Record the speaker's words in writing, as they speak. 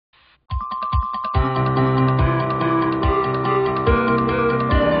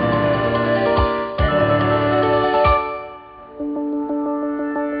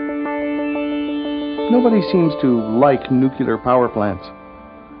Nobody seems to like nuclear power plants.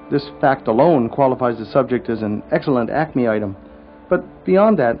 This fact alone qualifies the subject as an excellent Acme item. But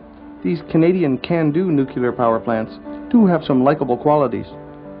beyond that, these Canadian can-do nuclear power plants do have some likable qualities.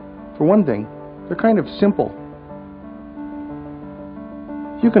 For one thing, they're kind of simple.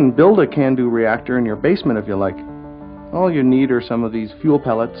 You can build a can-do reactor in your basement if you like. All you need are some of these fuel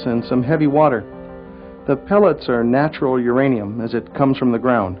pellets and some heavy water. The pellets are natural uranium as it comes from the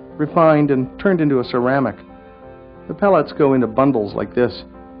ground, refined and turned into a ceramic. The pellets go into bundles like this.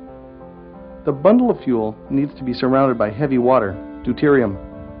 The bundle of fuel needs to be surrounded by heavy water, deuterium.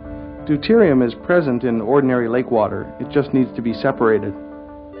 Deuterium is present in ordinary lake water. It just needs to be separated.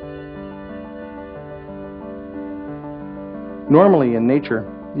 Normally in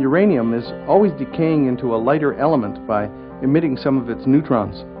nature, uranium is always decaying into a lighter element by emitting some of its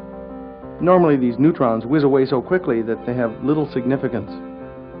neutrons. Normally these neutrons whiz away so quickly that they have little significance.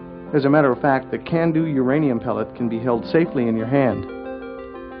 As a matter of fact, the can-do uranium pellet can be held safely in your hand.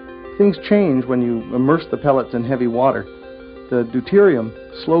 Things change when you immerse the pellets in heavy water. The deuterium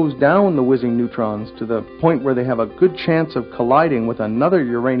slows down the whizzing neutrons to the point where they have a good chance of colliding with another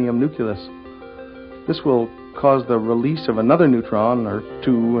uranium nucleus. This will cause the release of another neutron or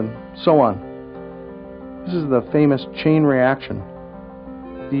two, and so on. This is the famous chain reaction.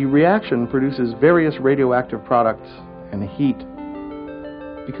 The reaction produces various radioactive products and heat.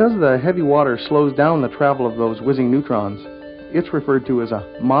 Because the heavy water slows down the travel of those whizzing neutrons, it's referred to as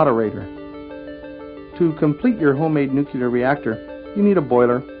a moderator. To complete your homemade nuclear reactor, you need a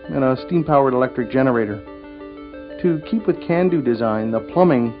boiler and a steam-powered electric generator. To keep with can-do design, the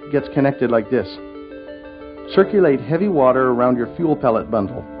plumbing gets connected like this. Circulate heavy water around your fuel pellet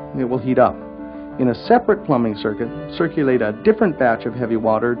bundle. It will heat up. In a separate plumbing circuit, circulate a different batch of heavy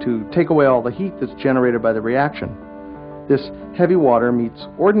water to take away all the heat that's generated by the reaction. This heavy water meets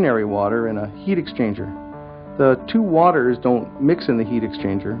ordinary water in a heat exchanger. The two waters don't mix in the heat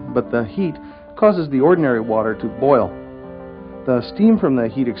exchanger, but the heat causes the ordinary water to boil. The steam from the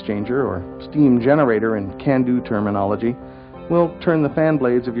heat exchanger, or steam generator in can-do terminology, will turn the fan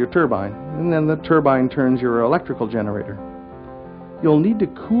blades of your turbine, and then the turbine turns your electrical generator. You'll need to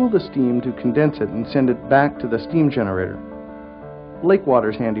cool the steam to condense it and send it back to the steam generator. Lake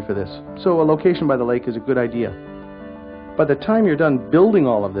water's handy for this, so a location by the lake is a good idea. By the time you're done building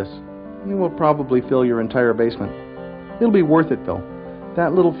all of this, you will probably fill your entire basement. It'll be worth it though.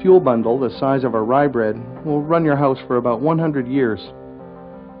 That little fuel bundle, the size of a rye bread, will run your house for about 100 years.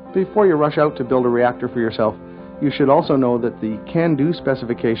 Before you rush out to build a reactor for yourself, you should also know that the can-do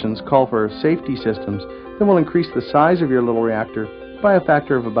specifications call for safety systems that will increase the size of your little reactor by a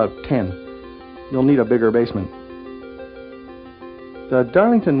factor of about 10. You'll need a bigger basement. The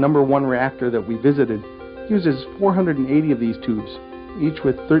Darlington No. 1 reactor that we visited uses 480 of these tubes, each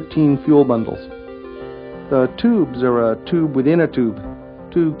with 13 fuel bundles. The tubes are a tube within a tube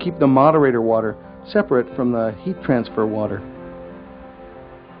to keep the moderator water separate from the heat transfer water.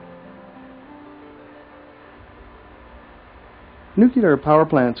 Nuclear power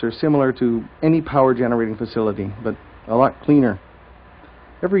plants are similar to any power generating facility, but a lot cleaner.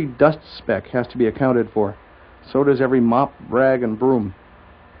 Every dust speck has to be accounted for. So does every mop, rag, and broom.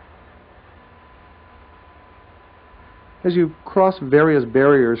 As you cross various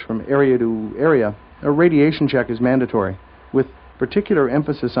barriers from area to area, a radiation check is mandatory, with particular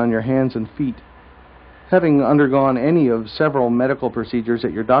emphasis on your hands and feet. Having undergone any of several medical procedures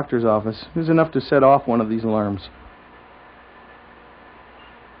at your doctor's office is enough to set off one of these alarms.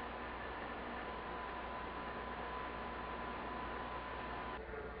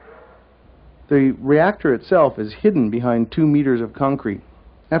 The reactor itself is hidden behind 2 meters of concrete.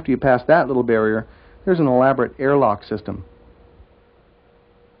 After you pass that little barrier, there's an elaborate airlock system.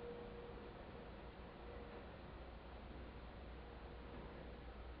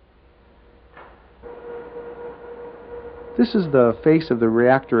 This is the face of the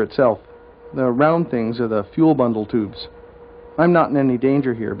reactor itself. The round things are the fuel bundle tubes. I'm not in any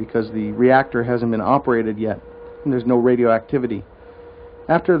danger here because the reactor hasn't been operated yet, and there's no radioactivity.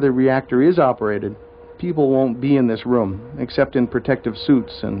 After the reactor is operated, people won't be in this room, except in protective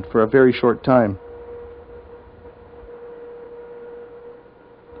suits and for a very short time.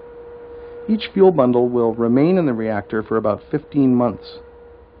 Each fuel bundle will remain in the reactor for about 15 months.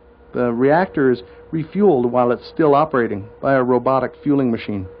 The reactor is refueled while it's still operating by a robotic fueling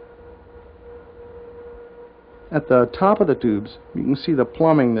machine. At the top of the tubes, you can see the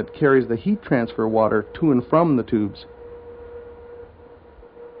plumbing that carries the heat transfer water to and from the tubes.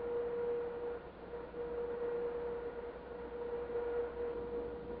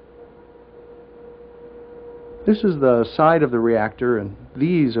 This is the side of the reactor, and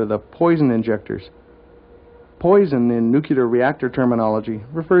these are the poison injectors. Poison in nuclear reactor terminology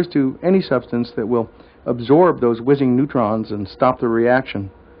refers to any substance that will absorb those whizzing neutrons and stop the reaction.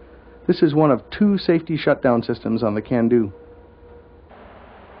 This is one of 2 safety shutdown systems on the CANDO.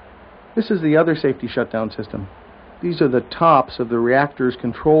 This is the other safety shutdown system. These are the tops of the reactor's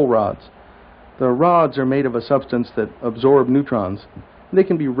control rods. The rods are made of a substance that absorbs neutrons. They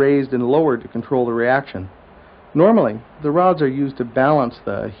can be raised and lowered to control the reaction. Normally, the rods are used to balance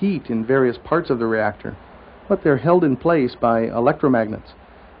the heat in various parts of the reactor, but they're held in place by electromagnets.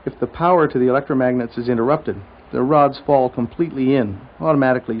 If the power to the electromagnets is interrupted, the rods fall completely in,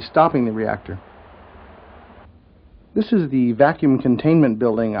 automatically stopping the reactor. This is the vacuum containment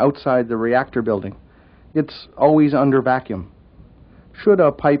building outside the reactor building. It's always under vacuum. Should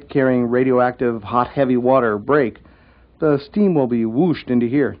a pipe carrying radioactive hot heavy water break, the steam will be whooshed into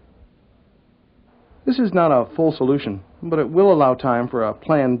here. This is not a full solution, but it will allow time for a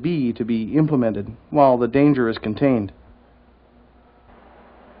plan B to be implemented while the danger is contained.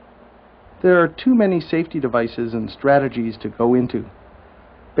 There are too many safety devices and strategies to go into.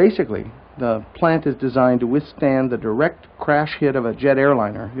 Basically, the plant is designed to withstand the direct crash hit of a jet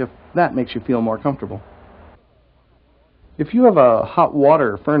airliner, if that makes you feel more comfortable. If you have a hot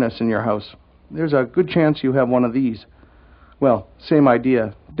water furnace in your house, there's a good chance you have one of these. Well, same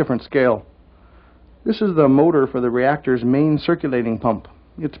idea, different scale. This is the motor for the reactor's main circulating pump.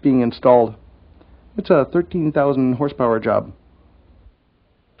 It's being installed. It's a 13,000 horsepower job.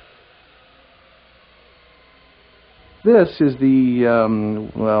 This is the,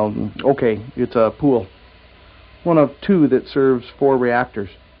 it's a pool. One of 2 that serves 4 reactors.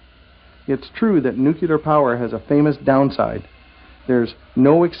 It's true that nuclear power has a famous downside. There's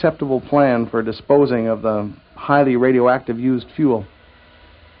no acceptable plan for disposing of the highly radioactive used fuel.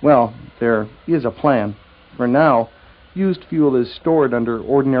 Well, there is a plan. For now, used fuel is stored under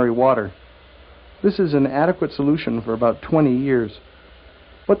ordinary water. This is an adequate solution for about 20 years.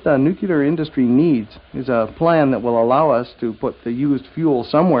 What the nuclear industry needs is a plan that will allow us to put the used fuel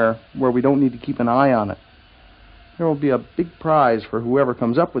somewhere where we don't need to keep an eye on it. There will be a big prize for whoever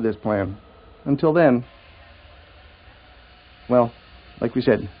comes up with this plan. Until then, well, like we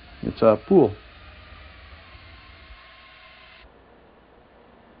said, it's a pool.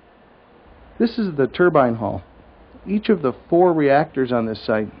 This is the turbine hall. Each of the 4 reactors on this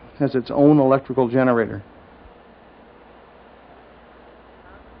site has its own electrical generator.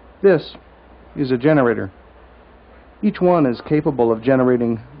 This is a generator. Each one is capable of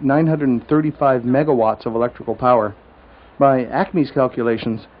generating 935 megawatts of electrical power. By Acme's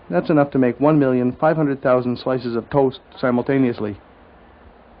calculations, that's enough to make 1,500,000 slices of toast simultaneously.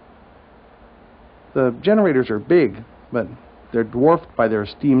 The generators are big, but they're dwarfed by their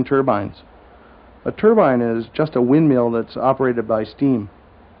steam turbines. A turbine is just a windmill that's operated by steam.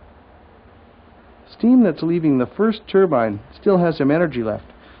 Steam that's leaving the first turbine still has some energy left,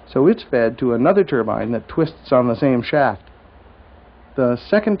 so it's fed to another turbine that twists on the same shaft. The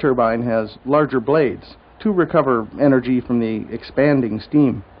second turbine has larger blades to recover energy from the expanding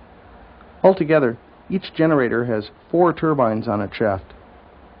steam. Altogether, each generator has 4 turbines on its shaft.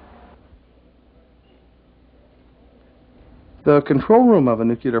 The control room of a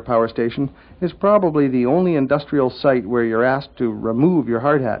nuclear power station is probably the only industrial site where you're asked to remove your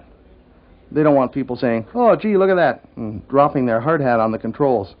hard hat. They don't want people saying, "Oh, gee, look at that," and dropping their hard hat on the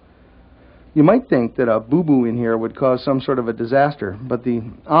controls. You might think that a boo-boo in here would cause some sort of a disaster, but the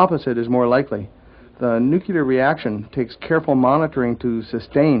opposite is more likely. The nuclear reaction takes careful monitoring to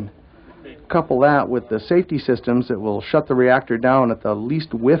sustain. Couple that with the safety systems that will shut the reactor down at the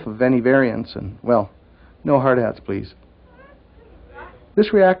least whiff of any variance, and, well, no hard hats, please.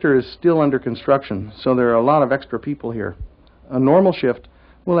 This reactor is still under construction, so there are a lot of extra people here. A normal shift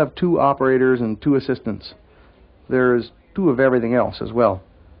will have 2 operators and 2 assistants. There's 2 of everything else as well.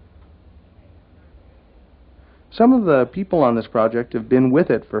 Some of the people on this project have been with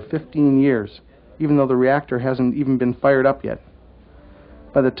it for 15 years, even though the reactor hasn't even been fired up yet.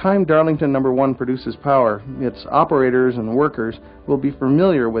 By the time Darlington No. 1 produces power, its operators and workers will be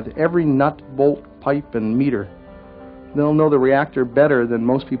familiar with every nut, bolt, pipe, and meter. They'll know the reactor better than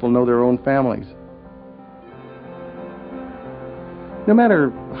most people know their own families. No matter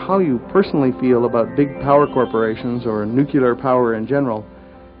how you personally feel about big power corporations or nuclear power in general,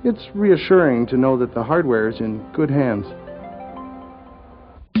 it's reassuring to know that the hardware is in good hands.